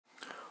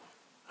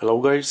Hello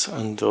guys,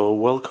 and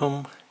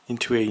welcome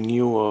into a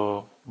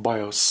new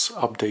BIOS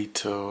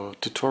update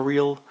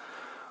tutorial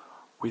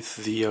with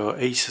the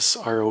ASUS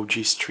ROG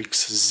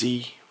Strix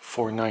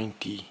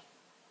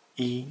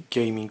Z490-E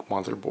gaming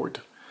motherboard.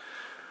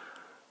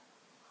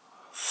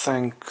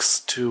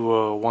 Thanks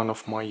to one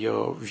of my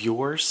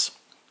viewers,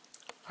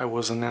 I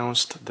was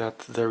announced that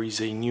there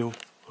is a new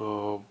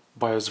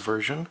BIOS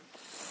version,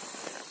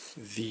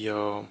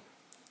 the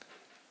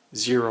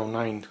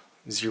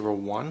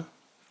 0901,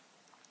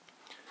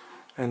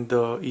 and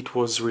it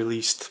was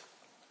released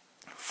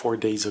 4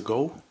 days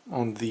ago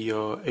on the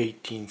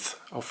 18th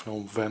of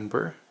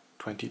November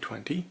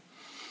 2020.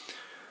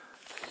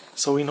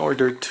 So in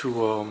order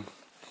to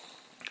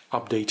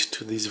update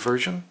to this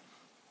version,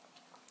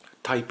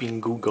 type in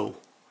Google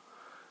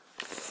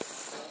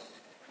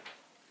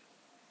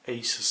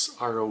ASUS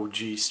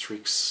ROG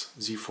Strix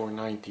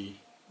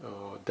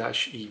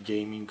Z490-E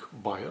gaming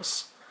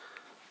BIOS,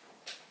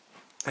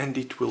 and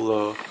it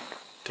will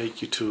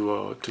take you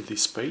to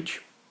this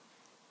page.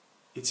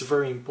 It's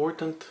very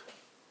important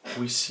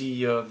we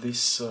see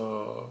this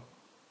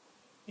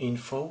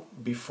info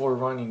before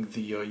running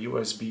the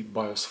USB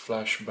BIOS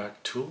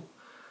flashback tool.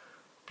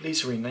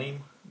 Please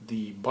rename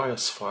the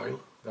BIOS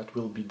file that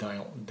will be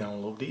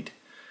downloaded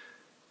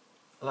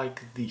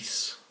like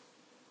this: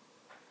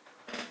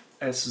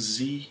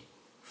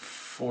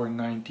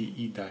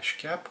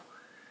 Z490E-cap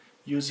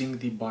using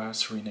the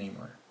BIOS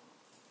renamer.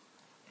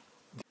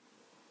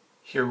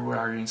 Here we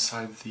are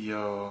inside the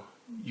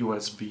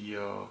USB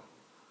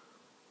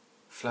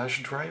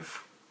flash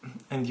drive,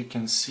 and you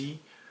can see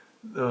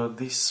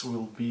this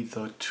will be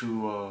the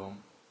two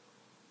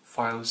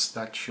files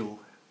that you'll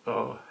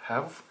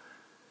have.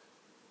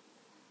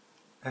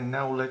 And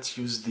now let's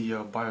use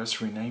the BIOS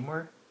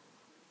renamer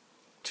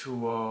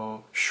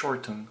to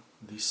shorten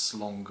this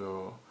long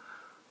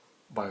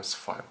BIOS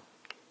file.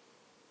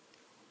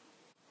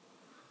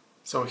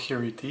 So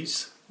here it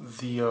is.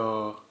 The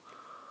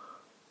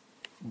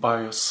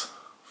BIOS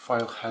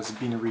file has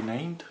been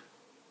renamed,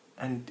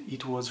 and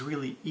it was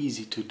really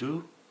easy to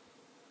do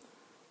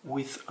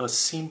with a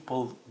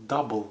simple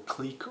double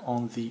click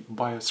on the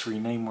BIOS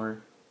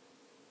renamer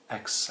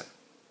exe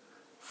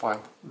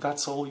file.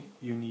 That's all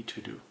you need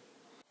to do.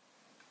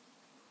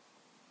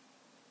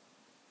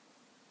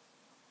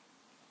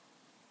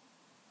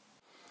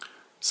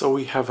 So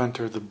we have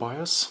entered the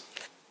BIOS.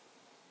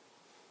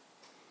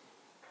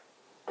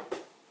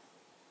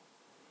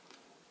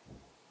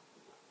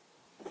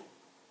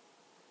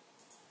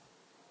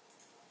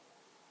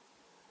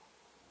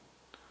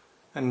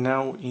 And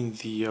now in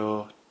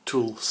the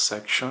tool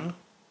section,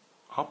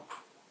 up,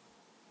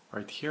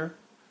 right here,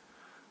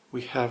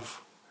 we have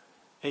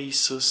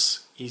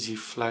ASUS Easy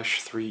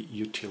Flash 3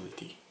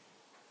 utility.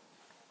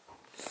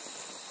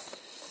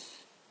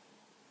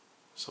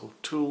 So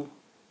tool,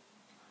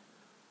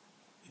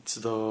 it's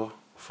the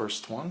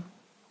first one.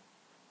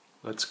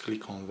 Let's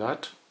click on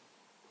that.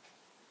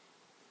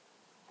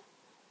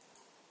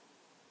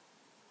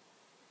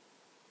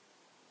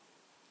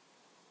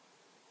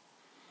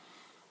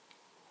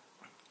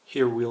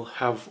 Here we'll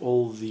have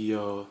all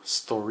the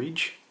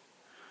storage,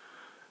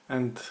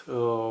 and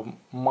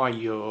my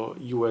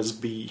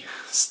USB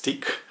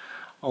stick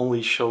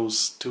only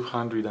shows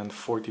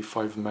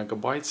 245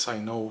 megabytes. I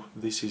know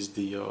this is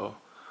the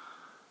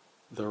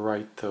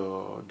right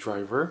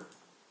driver,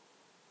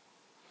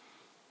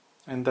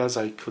 and as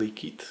I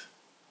click it,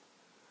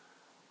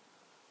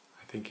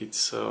 I think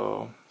it's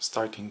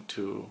starting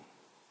to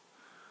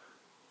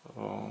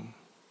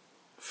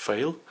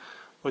fail,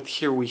 but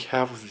here we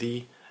have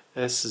the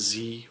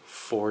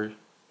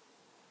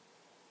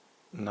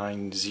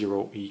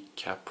Z490-E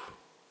cap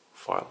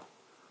file.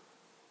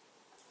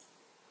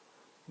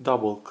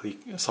 Double click,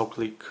 so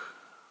click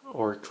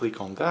or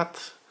click on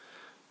that.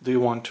 Do you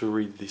want to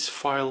read this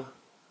file?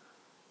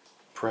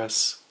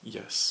 Press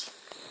yes.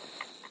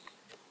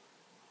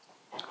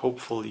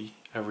 Hopefully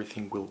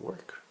everything will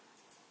work.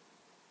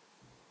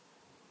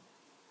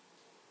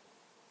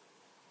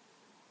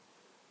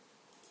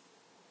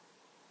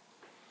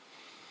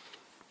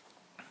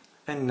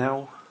 And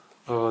now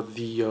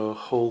the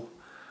whole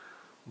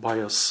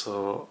BIOS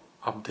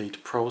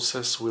update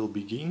process will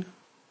begin.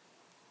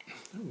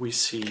 We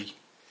see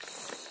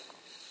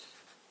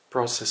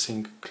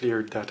processing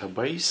clear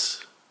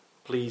database.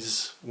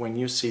 Please, when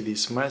you see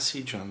this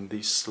message and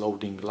this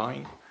loading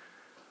line,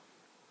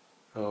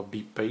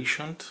 be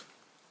patient,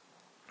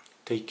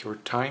 take your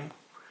time,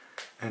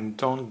 and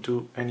don't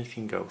do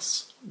anything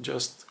else.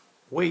 Just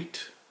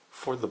wait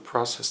for the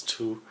process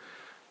to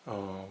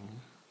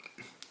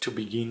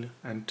begin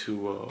and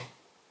to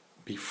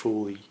be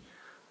fully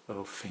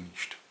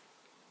finished.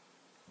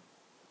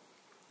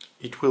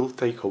 It will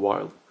take a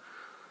while,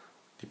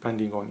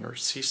 depending on your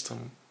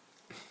system.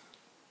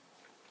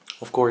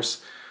 Of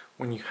course,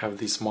 when you have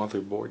this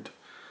motherboard,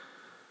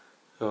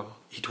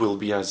 it will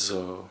be as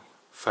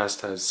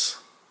fast as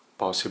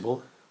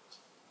possible,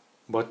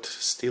 but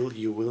still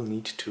you will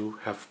need to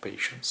have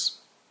patience.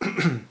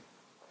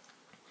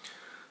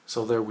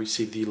 So there we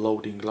see the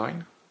loading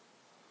line.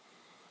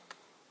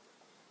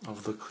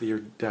 of the clear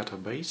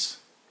database.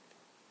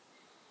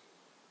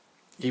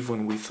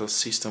 Even with a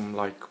system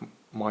like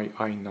my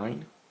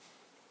i9,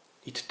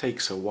 it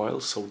takes a while,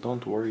 so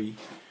don't worry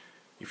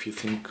if you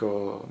think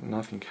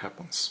nothing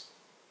happens.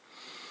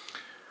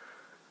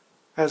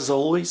 As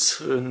always,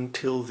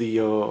 until the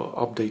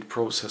update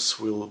process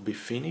will be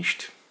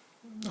finished,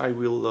 I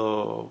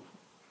will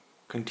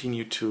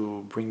continue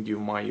to bring you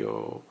my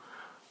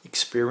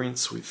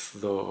experience with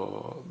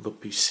the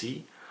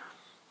PC.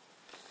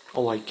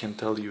 All I can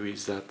tell you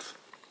is that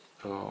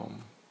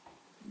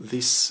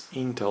this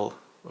Intel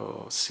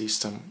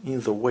system,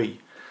 in the way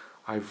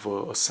I've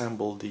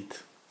assembled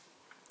it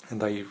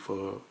and I've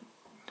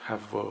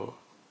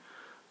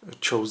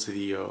chose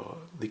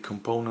the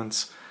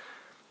components,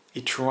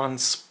 it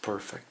runs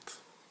perfect.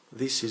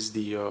 This is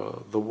the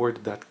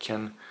word that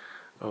can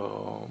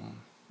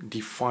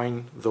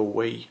define the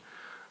way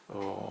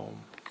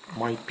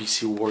my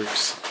PC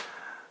works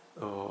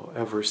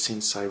ever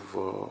since I've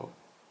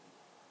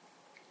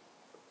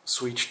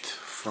switched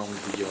from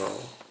the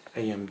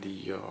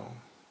AMD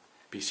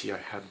PC I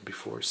had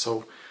before.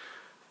 So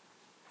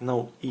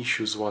no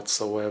issues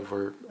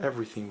whatsoever,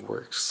 everything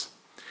works.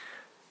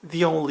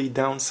 The only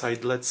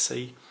downside, let's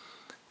say,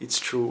 it's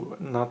true,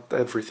 not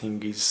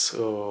everything is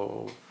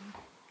you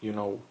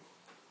know,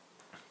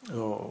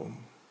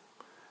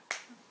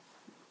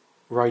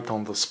 right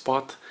on the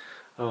spot.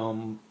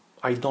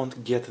 I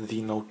don't get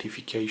the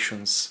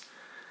notifications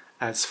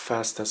as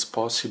fast as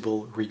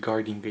possible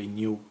regarding a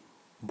new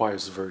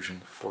BIOS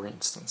version, for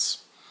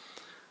instance.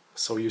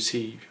 So you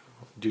see,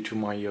 due to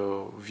my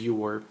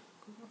viewer,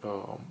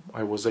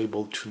 I was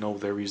able to know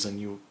there is a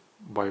new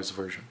BIOS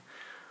version.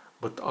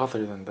 But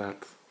other than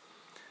that,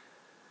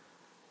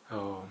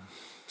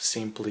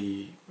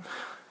 simply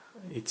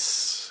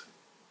it's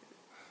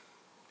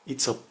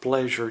a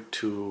pleasure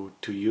to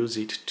use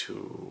it,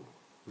 to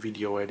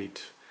video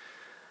edit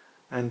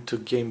and to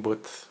game.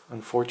 But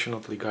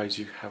unfortunately, guys,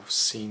 you have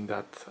seen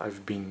that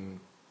I've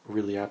been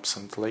really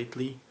absent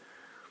lately.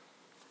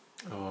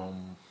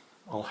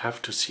 I'll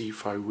have to see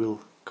if I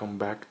will come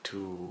back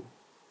to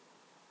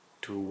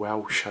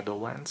WoW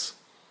Shadowlands.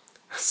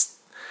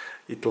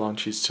 It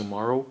launches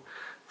tomorrow,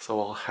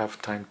 so I'll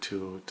have time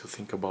to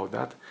think about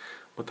that.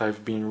 But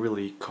I've been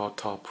really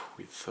caught up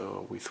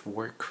with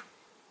work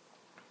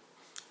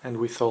and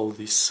with all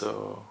this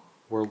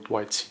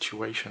worldwide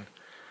situation,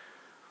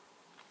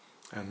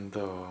 and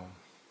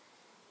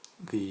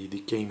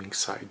the gaming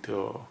side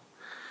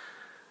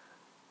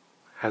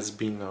has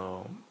been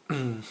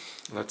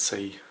let's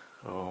say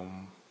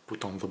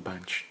put on the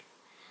bench.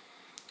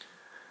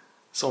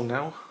 So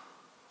now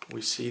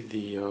we see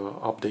the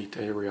update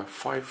area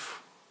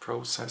 5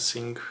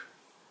 processing.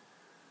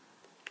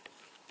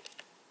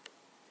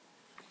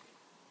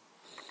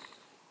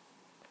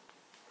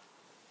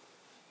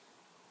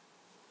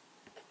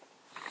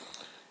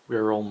 We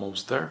are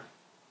almost there,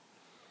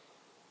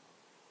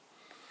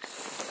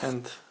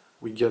 and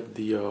we get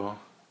the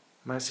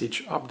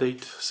message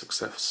update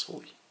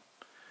successfully.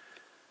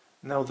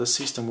 Now the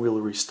system will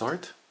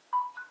restart.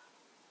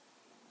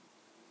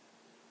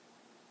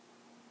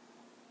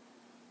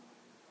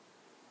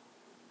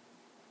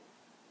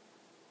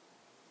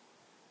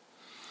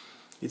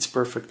 It's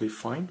perfectly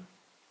fine.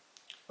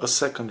 A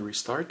second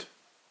restart.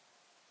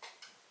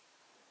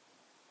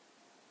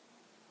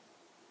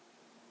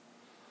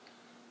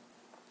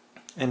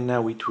 And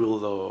now it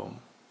will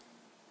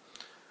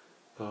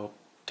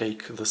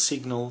take the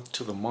signal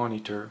to the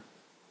monitor,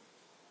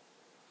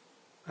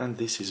 and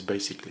this is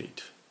basically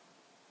it.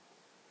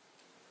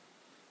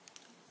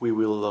 We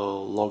will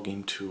log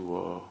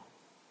into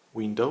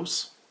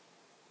Windows.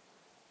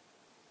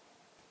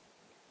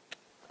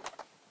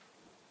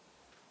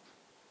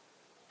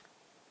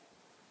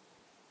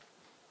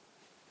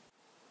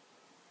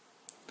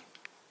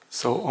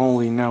 So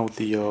only now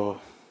the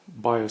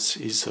BIOS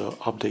is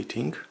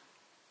updating.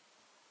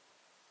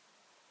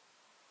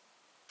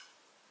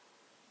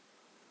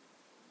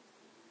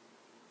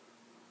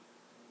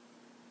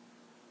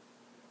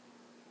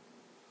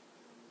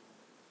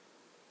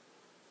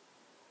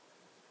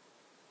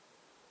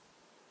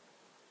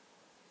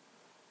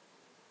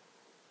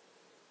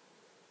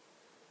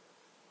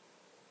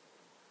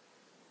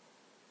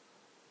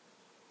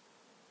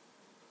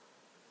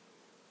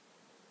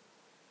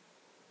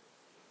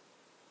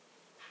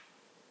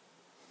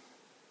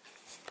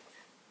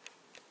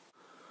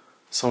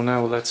 So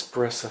now let's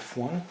press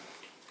F1.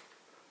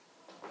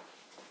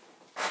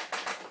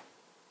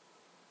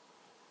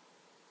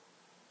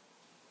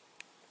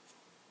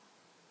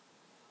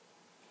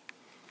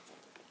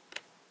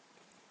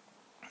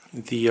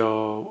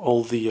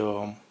 All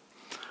the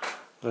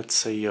let's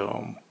say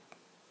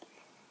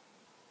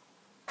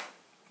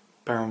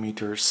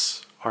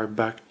parameters are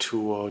back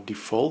to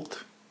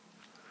default.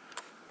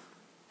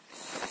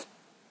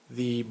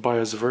 The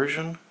BIOS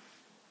version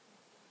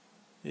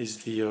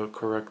is the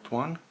correct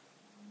one,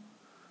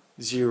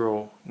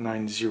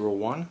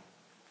 0901,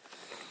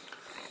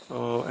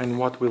 and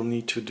what we'll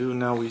need to do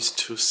now is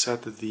to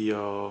set the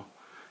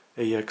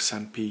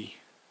AXMP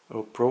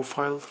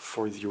profile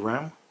for the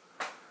RAM.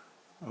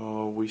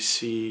 we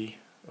see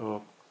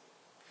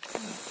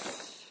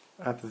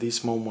at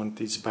this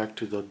moment it's back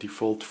to the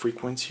default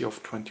frequency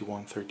of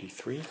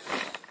 2133.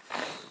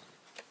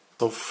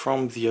 So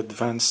from the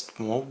advanced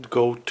mode,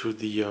 go to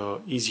the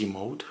easy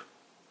mode,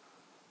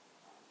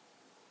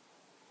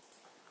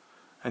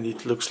 and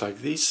it looks like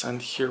this.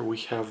 And here we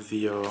have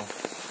the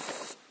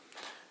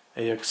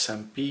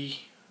AXMP.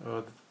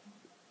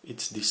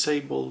 It's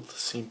disabled.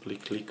 Simply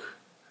click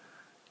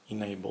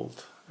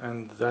enabled,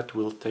 and that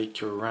will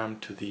take your RAM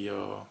to the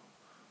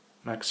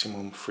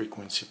maximum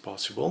frequency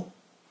possible.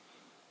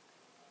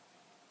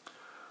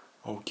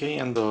 Okay,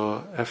 and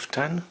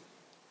F10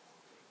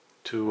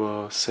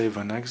 to save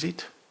and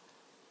exit.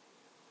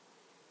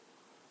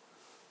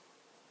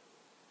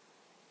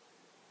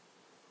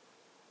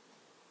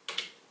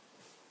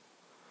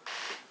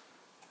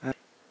 And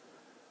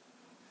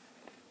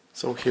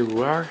so here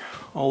we are.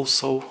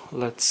 Also,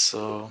 let's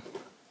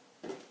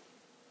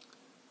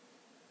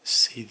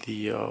see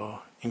the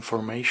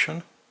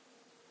information.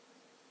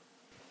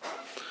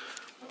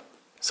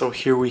 So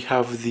here we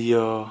have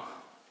the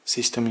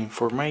system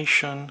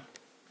information,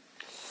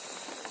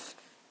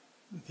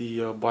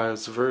 the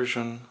BIOS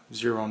version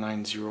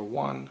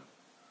 0901,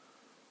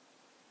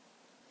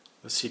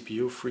 the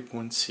CPU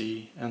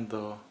frequency, and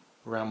the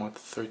RAM at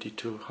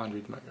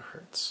 3200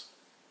 MHz.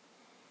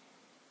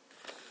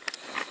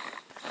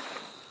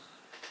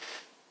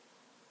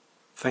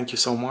 Thank you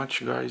so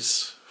much,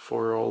 guys,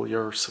 for all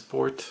your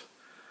support.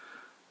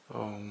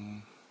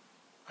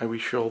 I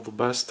wish you all the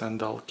best,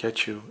 and I'll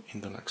catch you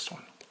in the next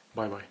one.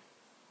 Bye bye.